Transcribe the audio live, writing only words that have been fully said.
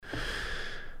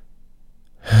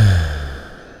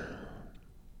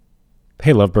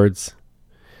Hey, lovebirds.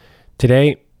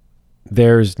 Today,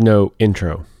 there's no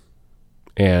intro,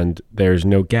 and there's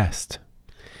no guest,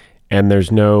 and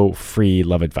there's no free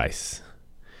love advice.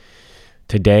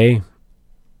 Today,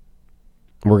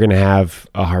 we're going to have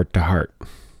a heart-to-heart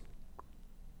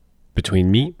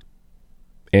between me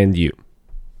and you.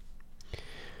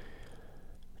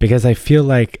 Because I feel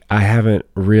like I haven't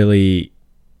really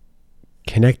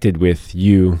connected with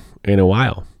you in a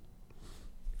while.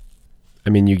 I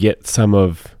mean, you get some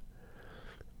of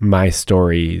my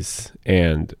stories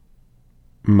and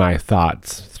my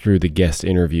thoughts through the guest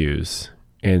interviews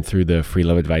and through the free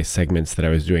love advice segments that I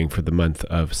was doing for the month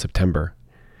of September.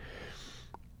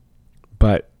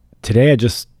 But today I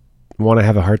just want to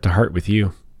have a heart-to-heart with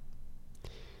you.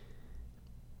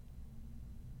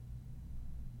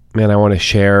 And I want to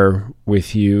share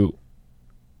with you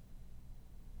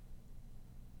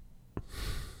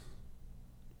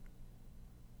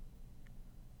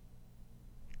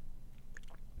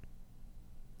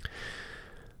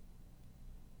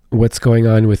what's going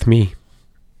on with me.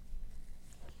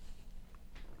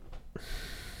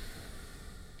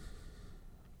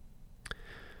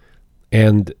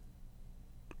 And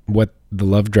what the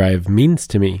love drive means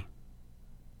to me.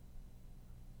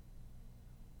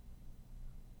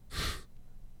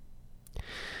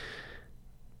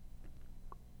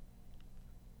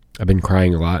 I've been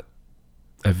crying a lot.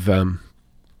 I've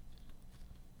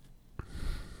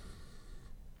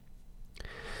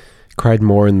cried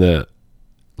more in the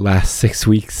last 6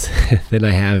 weeks than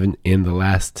I have in the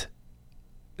last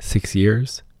 6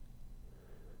 years.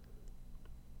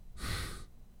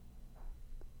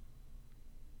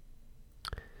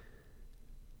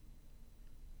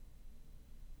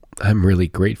 I'm really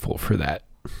grateful for that.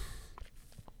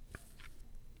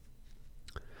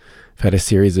 I've had a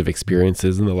series of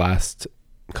experiences in the last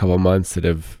couple months that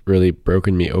have really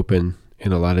broken me open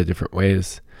in a lot of different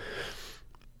ways.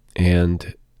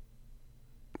 And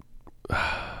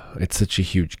it's such a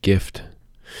huge gift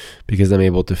because I'm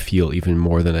able to feel even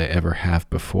more than I ever have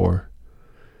before.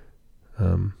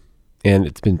 And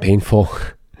it's been painful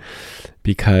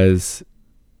because,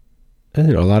 a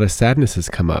lot of sadness has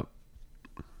come up.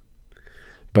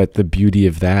 But the beauty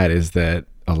of that is that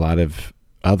a lot of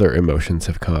other emotions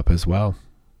have come up as well.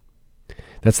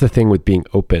 That's the thing with being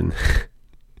open.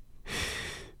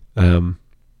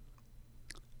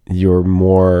 You're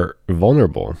more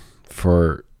vulnerable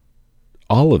for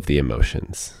all of the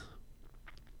emotions.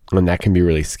 And that can be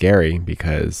really scary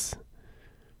because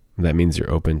that means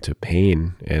you're open to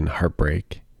pain and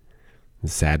heartbreak and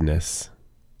sadness.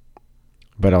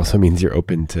 But also means you're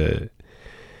open to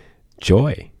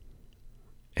joy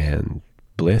and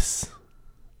bliss,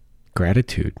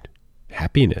 gratitude,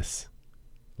 happiness,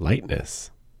 lightness.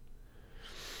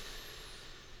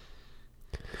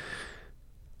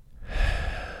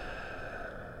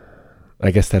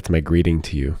 I guess that's my greeting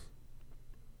to you.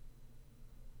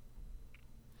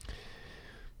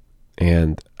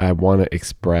 And I want to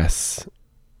express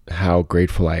how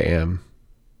grateful I am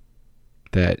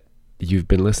that you've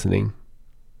been listening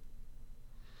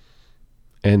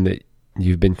and that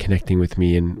you've been connecting with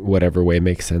me in whatever way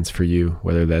makes sense for you,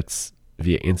 whether that's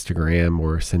via Instagram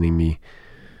or sending me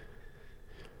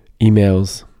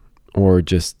emails or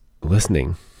just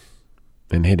listening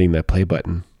and hitting that play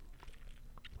button.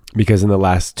 Because in the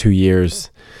last 2 years,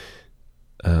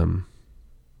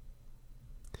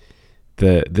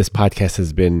 this podcast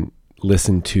has been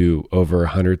listened to over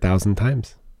 100,000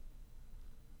 times.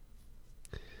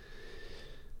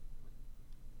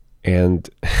 And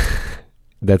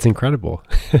that's incredible.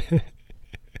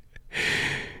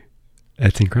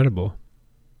 That's incredible.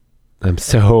 I'm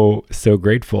so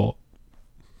grateful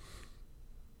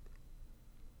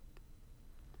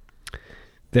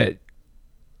that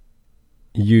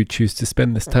you choose to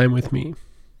spend this time with me.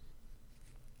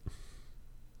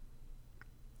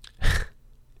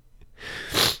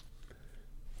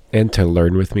 And to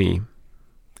learn with me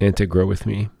and to grow with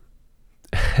me.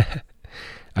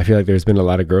 I feel like there's been a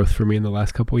lot of growth for me in the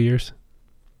last couple of years.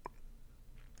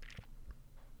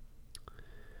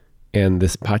 And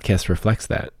this podcast reflects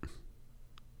that.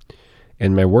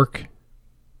 And my work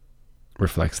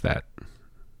reflects that.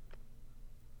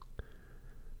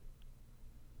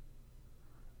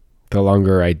 The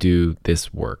longer I do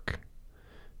this work,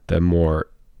 the more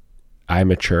I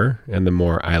mature and the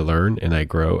more I learn and I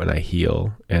grow and I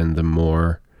heal, and the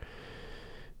more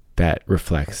that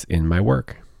reflects in my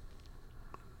work.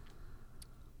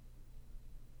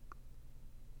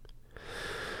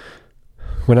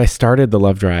 When I started the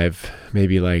Love Drive,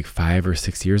 maybe like 5 or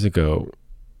 6 years ago,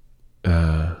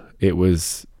 it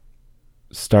was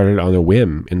started on a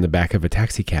whim in the back of a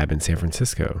taxi cab in San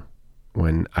Francisco.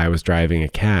 when I was driving a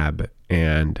cab.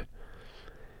 And,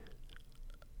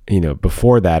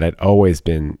 before that, I'd always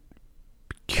been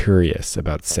curious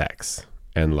about sex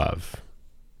and love,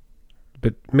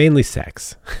 but mainly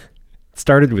sex. It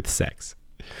started with sex.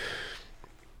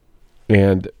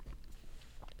 And,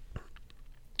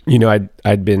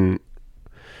 I'd been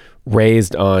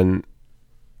raised on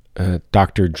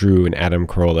Dr. Drew and Adam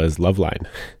Carolla's Love Line.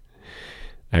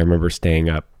 I remember staying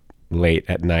up late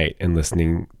at night and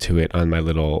listening to it on my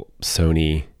little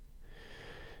Sony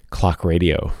clock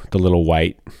radio, the little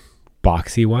white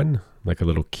boxy one, like a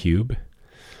little cube.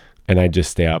 And I'd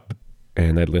just stay up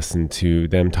and I'd listen to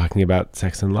them talking about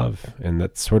sex and love. And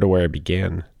that's sort of where I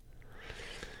began.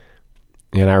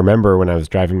 And I remember when I was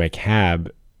driving my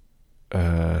cab,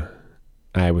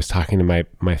 I was talking to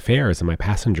my fares and my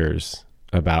passengers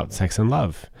about sex and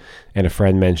love. And a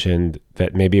friend mentioned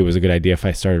that maybe it was a good idea if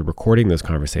I started recording those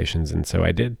conversations. And so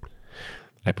I did.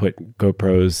 I put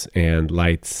GoPros and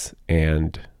lights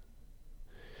and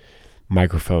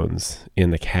microphones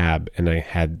in the cab, and I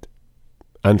had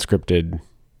unscripted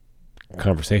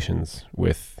conversations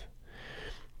with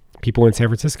people in San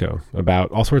Francisco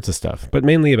about all sorts of stuff, but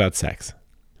mainly about sex.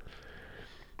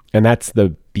 And that's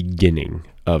the beginning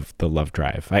of the Love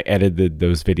Drive. I edited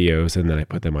those videos and then I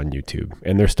put them on YouTube,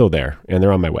 and they're still there and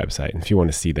they're on my website. And if you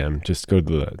want to see them, just go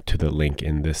to the link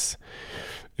in this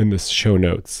show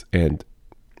notes and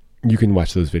you can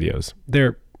watch those videos.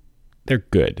 They're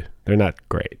good. They're not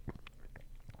great.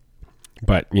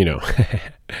 But,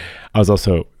 I was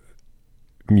also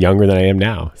younger than I am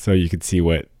now, so you could see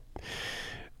what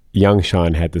young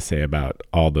Shaun had to say about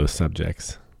all those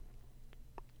subjects.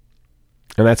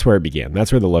 And that's where it began.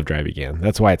 That's where the Love Drive began.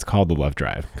 That's why it's called the Love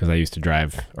Drive, because I used to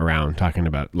drive around talking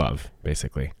about love,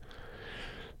 basically.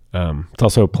 It's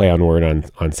also a play on word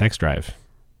on sex drive,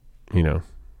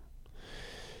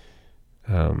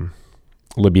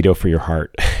 libido for your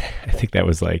heart. I think that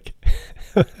was like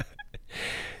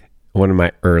one of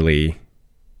my early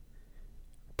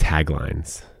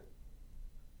taglines.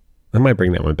 I might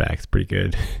bring that one back. It's pretty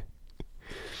good.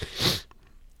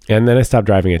 And then I stopped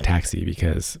driving a taxi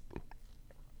because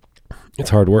it's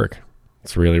hard work.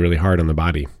 It's really, really hard on the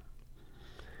body.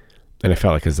 And I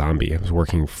felt like a zombie. I was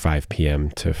working 5 p.m.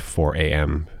 to 4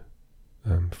 a.m.,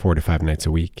 4 to 5 nights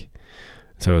a week.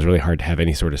 So it was really hard to have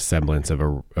any sort of semblance of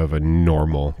a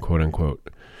normal, quote unquote,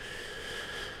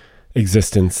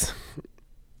 existence.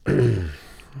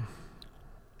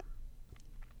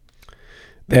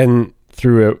 Then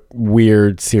through a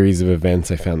weird series of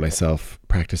events, I found myself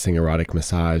practicing erotic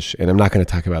massage. And I'm not going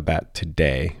to talk about that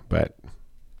today, but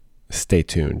stay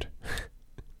tuned.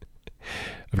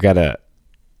 I've got a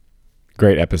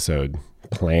great episode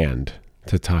planned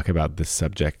to talk about this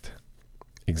subject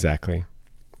exactly.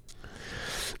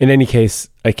 In any case,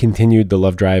 I continued the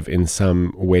Love Drive in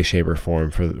some way, shape, or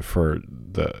form for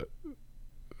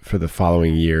the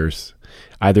following years,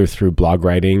 either through blog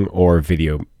writing or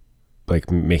video,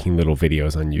 like making little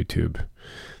videos on YouTube.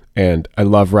 And I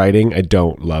love writing. I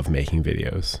don't love making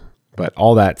videos, but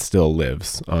all that still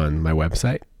lives on my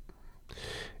website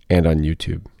and on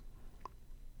YouTube.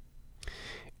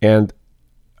 And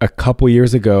a couple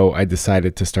years ago, I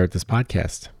decided to start this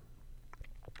podcast.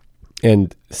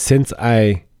 And since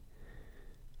I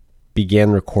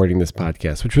began recording this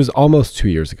podcast, which was almost 2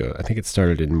 years ago, I think it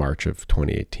started in March of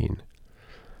 2018.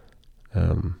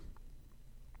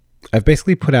 I've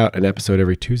basically put out an episode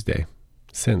every Tuesday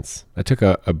since. I took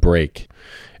a break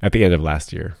at the end of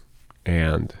last year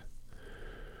and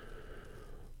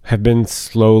have been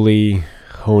slowly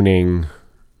honing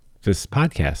this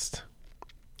podcast.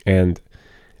 And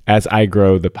as I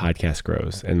grow, the podcast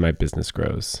grows and my business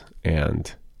grows.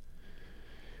 And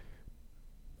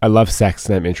I love sex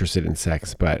and I'm interested in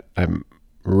sex, but I'm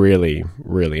really,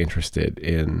 really interested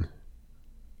in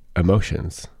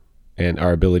emotions and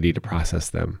our ability to process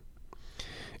them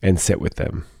and sit with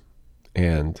them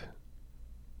and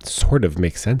sort of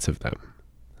make sense of them.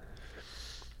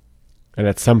 And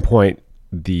at some point,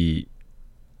 the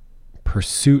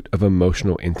pursuit of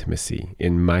emotional intimacy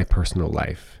in my personal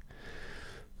life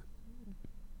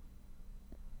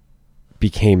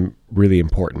became really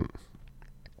important,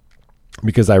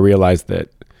 because I realized that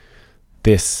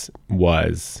this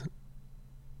was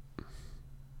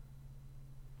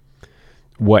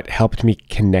what helped me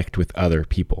connect with other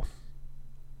people.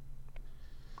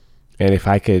 And if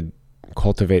I could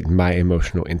cultivate my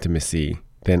emotional intimacy,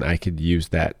 then I could use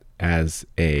that as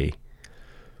a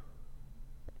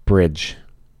bridge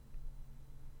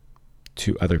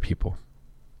to other people.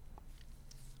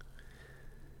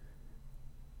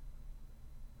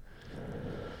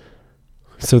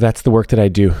 So that's the work that I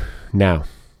do now,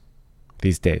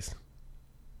 these days.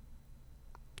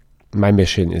 My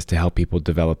mission is to help people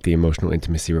develop the emotional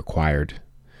intimacy required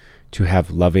to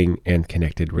have loving and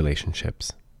connected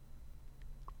relationships.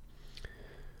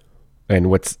 And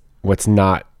what's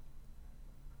not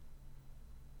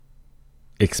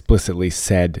explicitly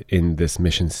said in this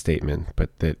mission statement,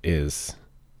 but that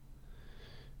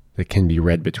can be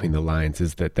read between the lines,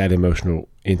 is that emotional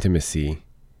intimacy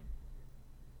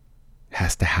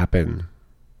has to happen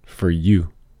for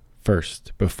you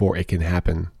first before it can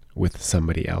happen with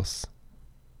somebody else.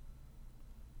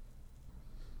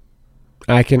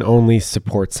 I can only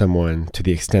support someone to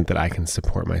the extent that I can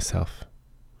support myself.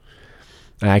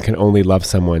 I can only love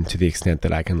someone to the extent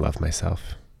that I can love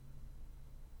myself.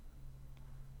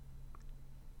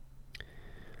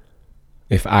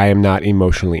 If I am not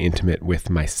emotionally intimate with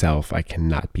myself, I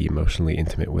cannot be emotionally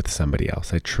intimate with somebody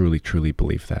else. I truly, truly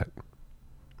believe that.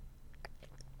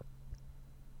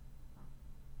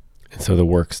 And so the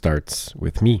work starts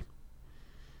with me,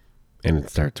 and it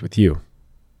starts with you.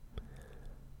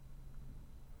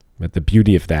 But the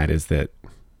beauty of that is that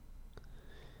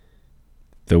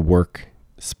the work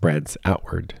spreads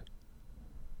outward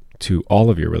to all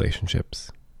of your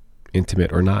relationships,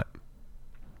 intimate or not.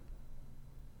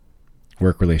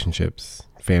 Work relationships,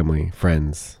 family,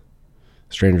 friends,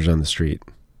 strangers on the street.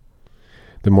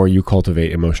 The more you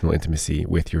cultivate emotional intimacy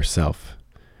with yourself,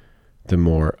 the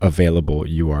more available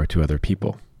you are to other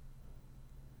people.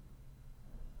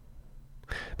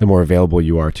 The more available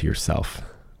you are to yourself,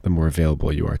 the more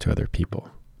available you are to other people.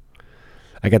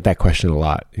 I get that question a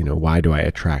lot. Why do I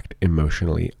attract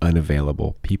emotionally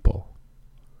unavailable people?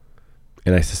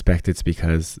 And I suspect it's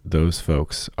because those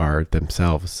folks are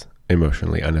themselves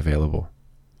emotionally unavailable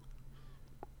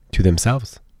to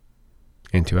themselves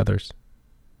and to others.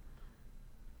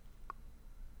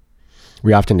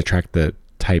 We often attract the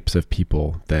types of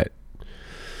people that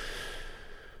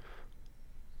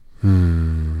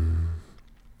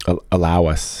allow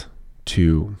us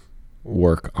to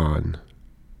work on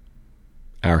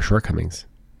our shortcomings.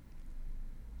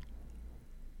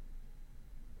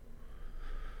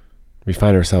 We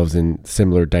find ourselves in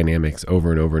similar dynamics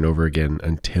over and over and over again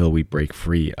until we break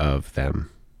free of them.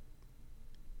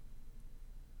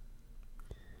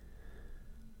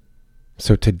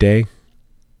 So today,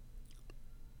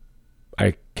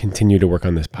 I continue to work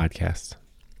on this podcast.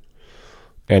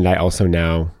 And I also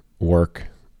now work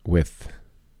with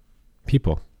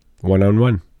people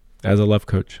one-on-one as a love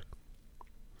coach.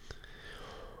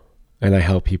 And I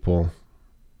help people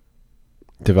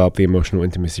develop the emotional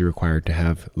intimacy required to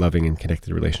have loving and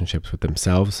connected relationships with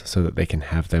themselves so that they can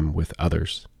have them with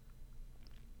others.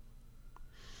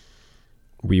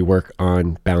 We work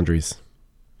on boundaries,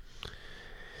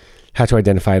 how to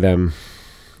identify them,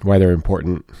 why they're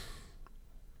important,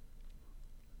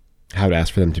 how to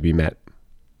ask for them to be met,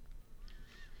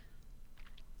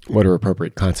 what are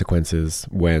appropriate consequences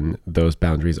when those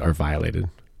boundaries are violated.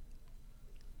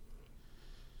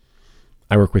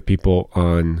 I work with people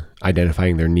on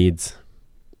identifying their needs,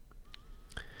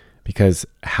 because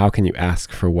how can you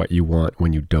ask for what you want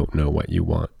when you don't know what you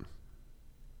want?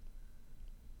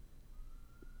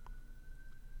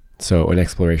 So an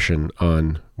exploration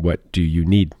on what do you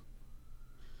need?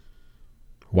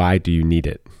 Why do you need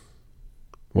it?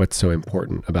 What's so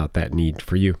important about that need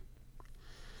for you?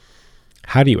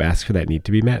 How do you ask for that need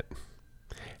to be met?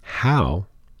 How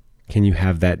can you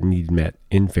have that need met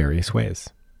in various ways?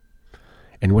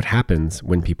 And what happens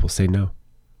when people say no?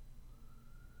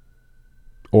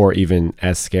 Or even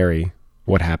as scary,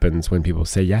 what happens when people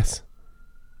say yes?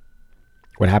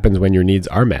 What happens when your needs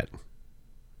are met?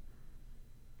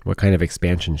 What kind of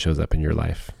expansion shows up in your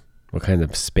life? What kind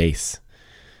of space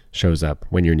shows up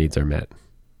when your needs are met?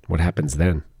 What happens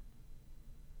then?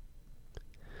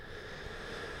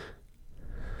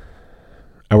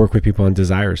 I work with people on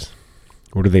desires.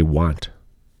 What do they want?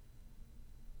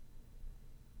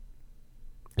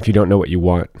 If you don't know what you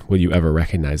want, will you ever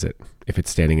recognize it if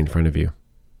it's standing in front of you?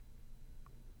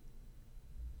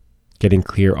 Getting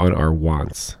clear on our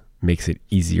wants makes it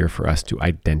easier for us to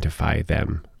identify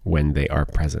them when they are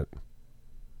present.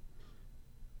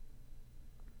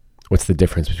 What's the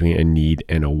difference between a need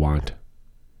and a want?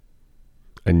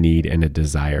 A need and a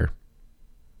desire?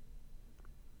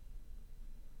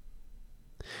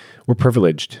 We're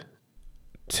privileged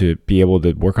to be able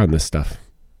to work on this stuff,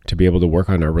 to be able to work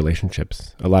on our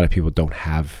relationships. A lot of people don't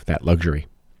have that luxury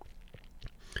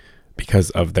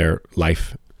because of their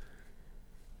life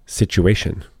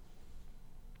situation.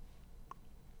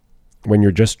 When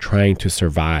you're just trying to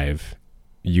survive,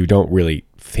 you don't really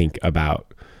think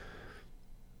about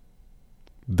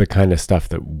the kind of stuff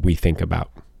that we think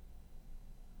about.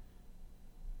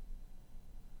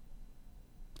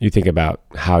 You think about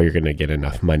how you're going to get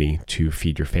enough money to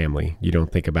feed your family. You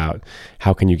don't think about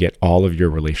how can you get all of your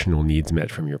relational needs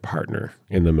met from your partner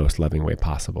in the most loving way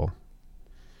possible.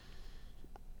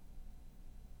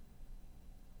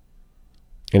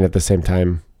 And at the same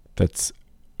time, that's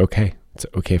okay. It's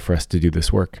okay for us to do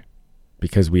this work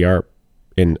because we are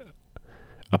in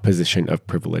a position of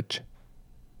privilege.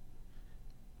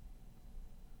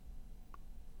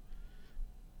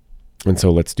 And so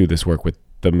let's do this work with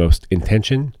the most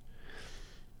intention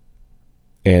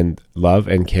and love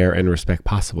and care and respect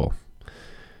possible.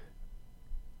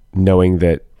 Knowing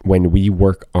that when we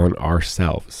work on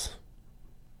ourselves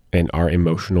and our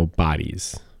emotional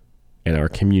bodies and our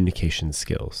communication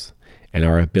skills and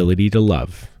our ability to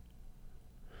love,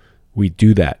 we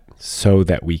do that so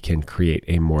that we can create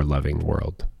a more loving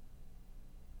world.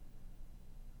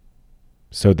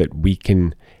 So that we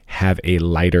can have a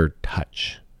lighter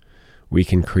touch. We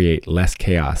can create less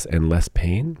chaos and less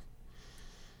pain.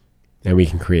 And we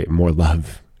can create more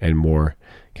love and more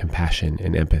compassion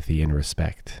and empathy and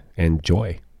respect and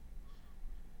joy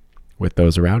with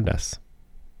those around us.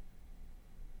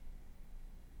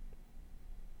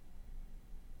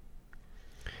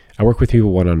 I work with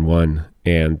people one-on-one,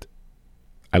 and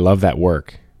I love that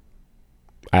work.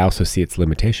 I also see its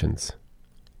limitations.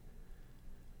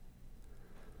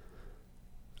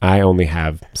 I only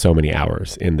have so many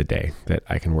hours in the day that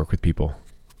I can work with people.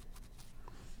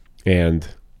 And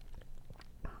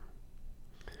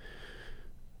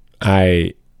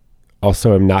I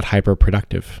also am not hyper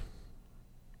productive.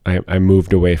 I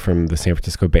moved away from the San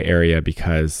Francisco Bay Area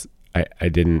because I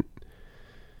didn't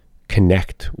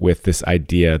connect with this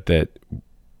idea that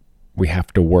we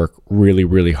have to work really,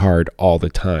 really hard all the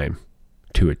time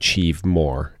to achieve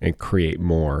more and create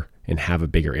more and have a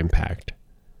bigger impact.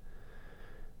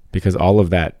 Because all of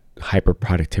that hyper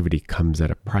productivity comes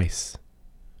at a price.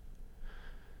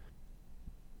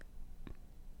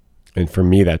 And for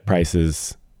me, that price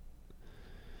is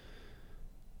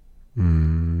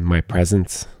my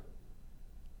presence,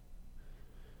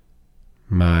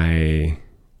 my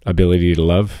ability to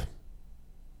love,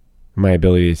 my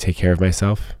ability to take care of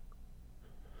myself,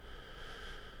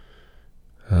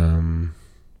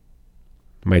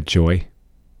 my joy.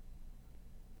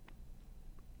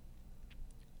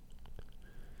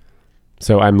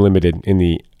 So I'm limited in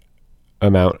the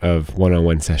amount of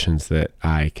one-on-one sessions that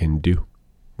I can do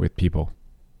with people.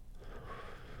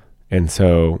 And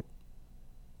so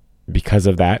because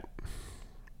of that,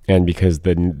 and because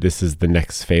this is the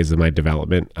next phase of my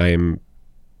development, I am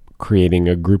creating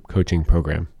a group coaching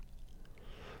program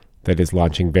that is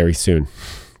launching very soon,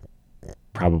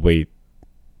 probably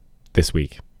this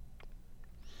week,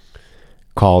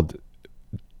 called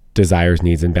Desires,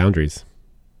 Needs, and Boundaries.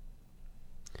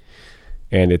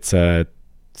 And it's a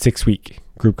 6-week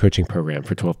group coaching program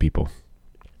for 12 people.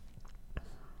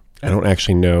 I don't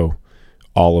actually know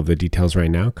all of the details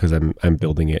right now because I'm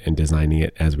building it and designing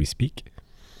it as we speak.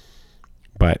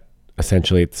 But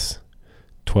essentially it's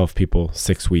 12 people,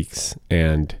 6 weeks,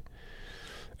 and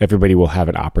everybody will have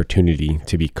an opportunity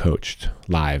to be coached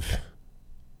live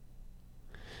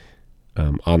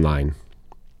online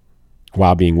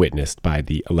while being witnessed by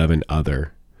the 11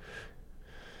 other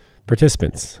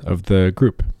participants of the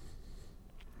group.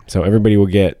 So everybody will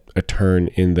get a turn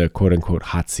in the quote unquote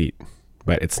hot seat,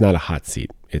 but it's not a hot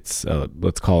seat. It's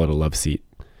let's call it a love seat,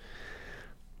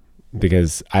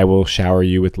 because I will shower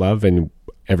you with love and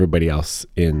everybody else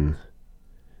in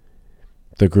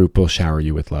the group will shower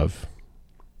you with love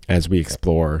as we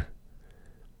explore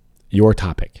your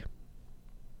topic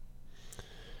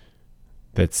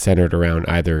that's centered around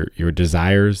either your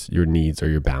desires, your needs, or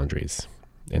your boundaries,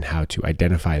 and how to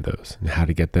identify those and how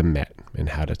to get them met and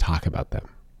how to talk about them.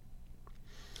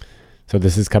 So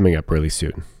this is coming up really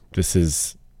soon. This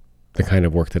is the kind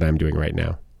of work that I'm doing right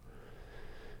now.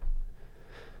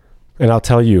 And I'll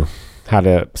tell you how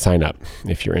to sign up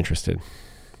if you're interested.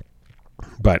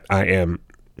 But I am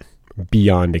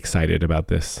beyond excited about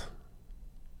this.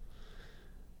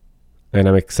 And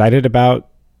I'm excited about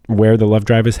where the love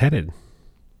drive is headed.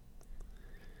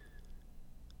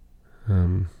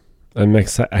 I'm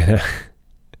excited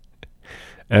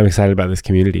about this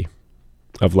community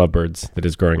of lovebirds that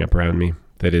is growing up around me,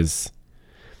 that is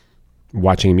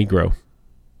watching me grow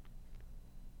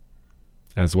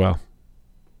as well.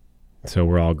 So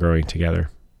we're all growing together.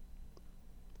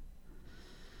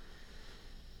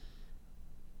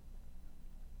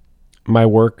 My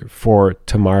work for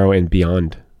tomorrow and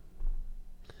beyond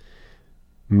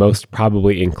most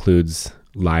probably includes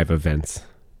live events,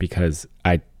 because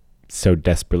I so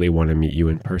desperately want to meet you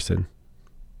in person.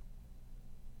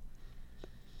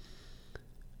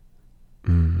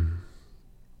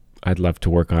 I'd love to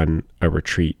work on a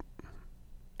retreat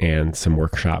and some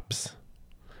workshops.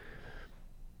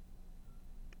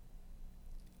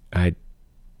 I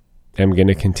am going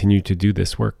to continue to do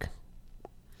this work.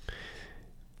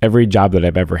 Every job that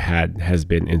I've ever had has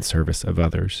been in service of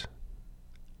others.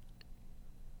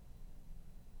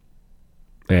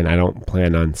 And I don't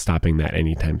plan on stopping that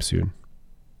anytime soon.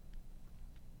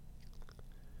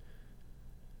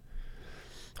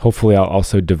 Hopefully, I'll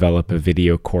also develop a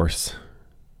video course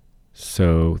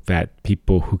so that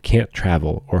people who can't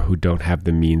travel or who don't have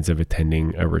the means of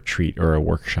attending a retreat or a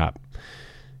workshop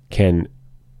can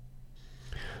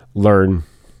learn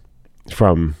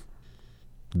from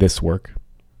this work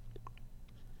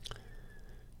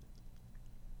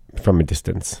from a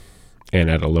distance and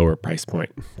at a lower price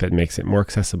point that makes it more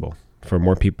accessible for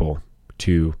more people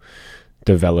to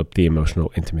develop the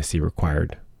emotional intimacy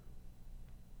required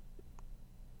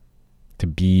to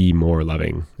be more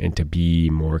loving and to be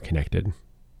more connected.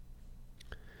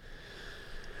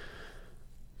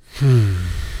 You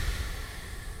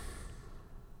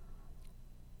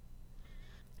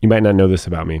might not know this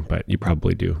about me, but you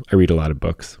probably do. I read a lot of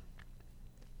books.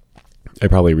 I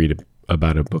probably read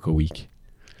about a book a week.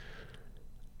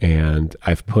 And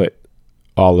I've put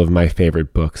all of my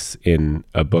favorite books in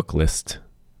a book list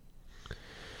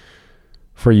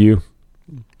for you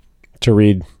to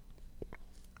read.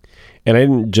 And I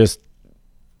didn't just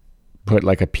put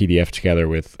like a PDF together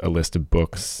with a list of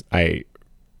books. I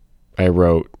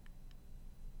wrote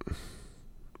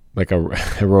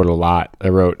I wrote a lot. I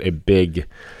wrote a big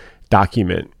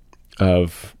document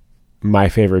of my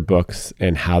favorite books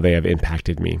and how they have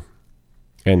impacted me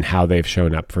and how they've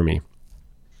shown up for me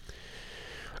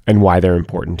and why they're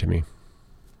important to me.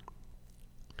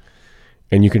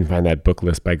 And you can find that book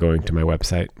list by going to my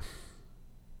website,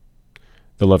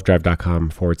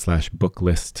 thelovedrive.com/book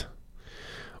list,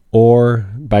 or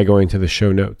by going to the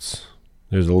show notes.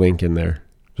 There's a link in there.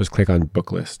 Just click on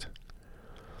book list.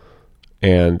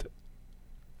 And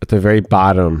at the very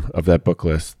bottom of that book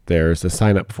list, there's a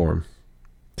sign-up form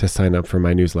to sign up for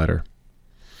my newsletter.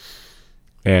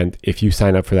 And if you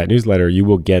sign up for that newsletter, you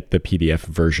will get the PDF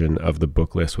version of the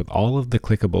book list with all of the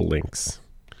clickable links.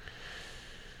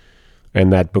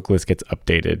 And that book list gets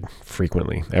updated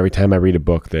frequently. Every time I read a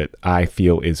book that I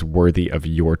feel is worthy of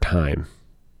your time,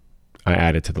 I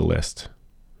add it to the list.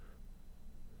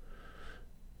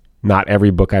 Not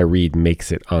every book I read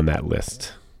makes it on that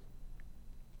list.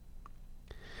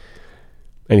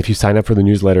 And if you sign up for the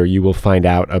newsletter, you will find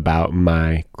out about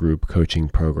my group coaching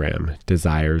program,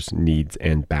 Desires, Needs,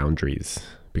 and Boundaries,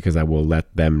 because I will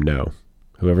let them know.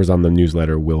 Whoever's on the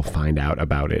newsletter will find out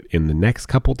about it in the next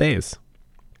couple days.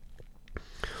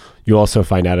 You'll also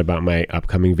find out about my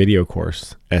upcoming video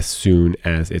course as soon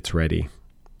as it's ready.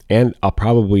 And I'll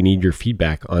probably need your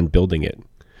feedback on building it.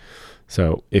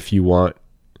 So if you want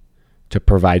to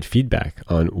provide feedback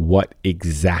on what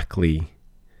exactly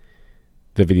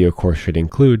the video course should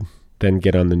include, then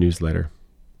get on the newsletter.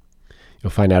 You'll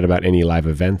find out about any live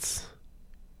events.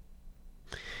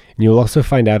 And you'll also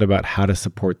find out about how to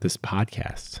support this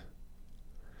podcast.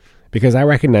 Because I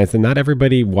recognize that not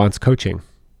everybody wants coaching.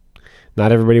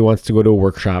 Not everybody wants to go to a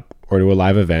workshop or to a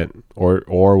live event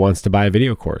or wants to buy a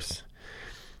video course.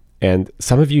 And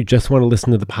some of you just want to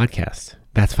listen to the podcast.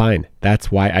 That's fine.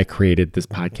 That's why I created this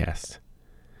podcast.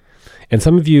 And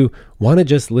some of you want to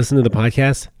just listen to the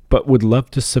podcast, but would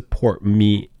love to support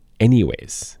me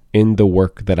anyways in the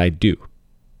work that I do.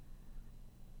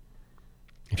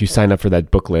 If you sign up for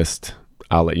that book list,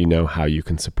 I'll let you know how you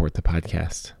can support the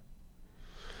podcast.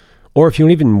 Or if you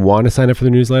don't even want to sign up for the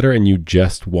newsletter and you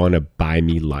just want to buy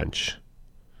me lunch,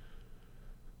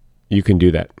 you can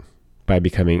do that by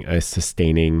becoming a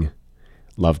sustaining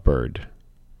lovebird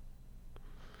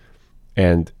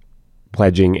and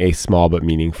pledging a small but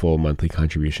meaningful monthly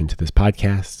contribution to this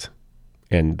podcast.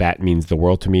 And that means the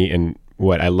world to me. And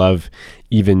what I love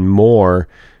even more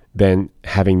than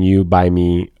having you buy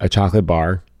me a chocolate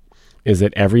bar is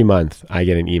that every month I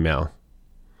get an email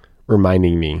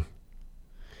reminding me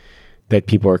that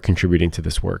people are contributing to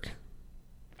this work.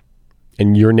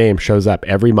 And your name shows up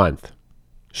every month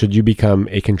should you become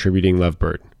a contributing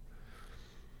lovebird.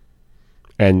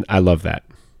 And I love that.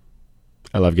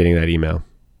 I love getting that email.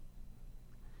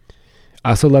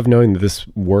 I also love knowing that this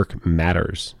work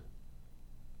matters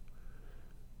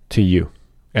to you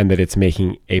and that it's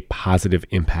making a positive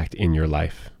impact in your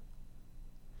life.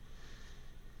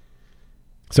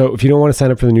 So if you don't want to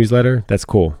sign up for the newsletter, that's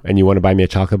cool. And you want to buy me a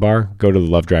chocolate bar, go to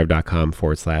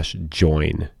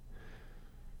thelovedrive.com/join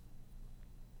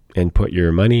and put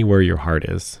your money where your heart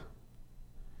is.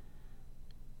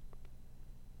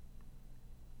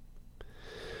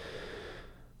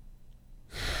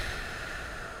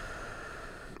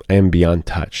 I am beyond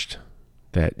touched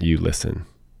that you listen.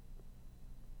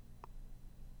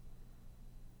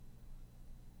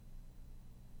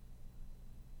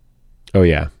 Oh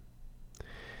yeah.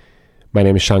 My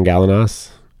name is Shaun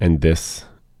Galanos, and this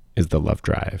is The Love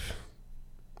Drive.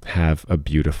 Have a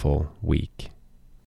beautiful week.